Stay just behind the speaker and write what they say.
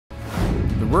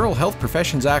Rural Health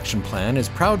Professions Action Plan is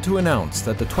proud to announce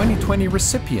that the 2020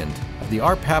 recipient of the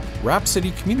RhPAP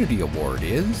Rhapsody Community Award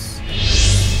is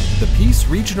the Peace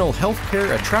Regional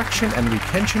Healthcare Attraction and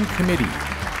Retention Committee.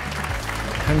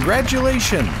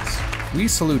 Congratulations! We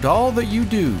salute all that you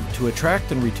do to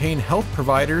attract and retain health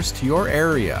providers to your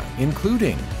area,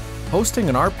 including hosting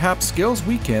an RhPAP Skills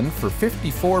Weekend for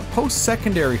 54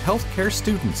 post-secondary healthcare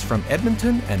students from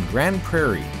Edmonton and Grand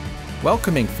Prairie,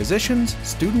 welcoming physicians,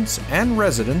 students, and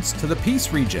residents to the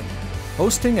Peace Region,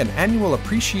 hosting an annual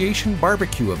appreciation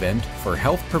barbecue event for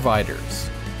health providers,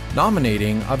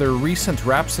 nominating other recent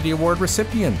Rhapsody Award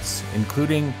recipients,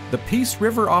 including the Peace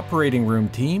River Operating Room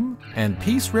team and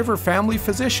Peace River family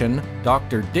physician,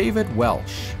 Dr. David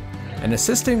Welsh, and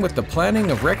assisting with the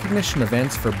planning of recognition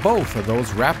events for both of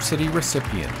those Rhapsody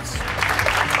recipients.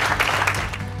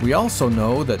 We also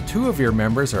know that 2 of your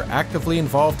members are actively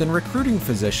involved in recruiting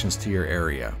physicians to your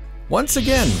area. Once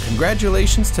again,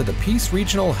 congratulations to the Peace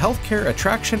Regional Healthcare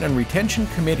Attraction and Retention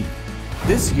Committee,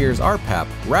 this year's RhPAP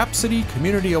Rhapsody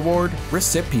Community Award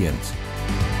recipient.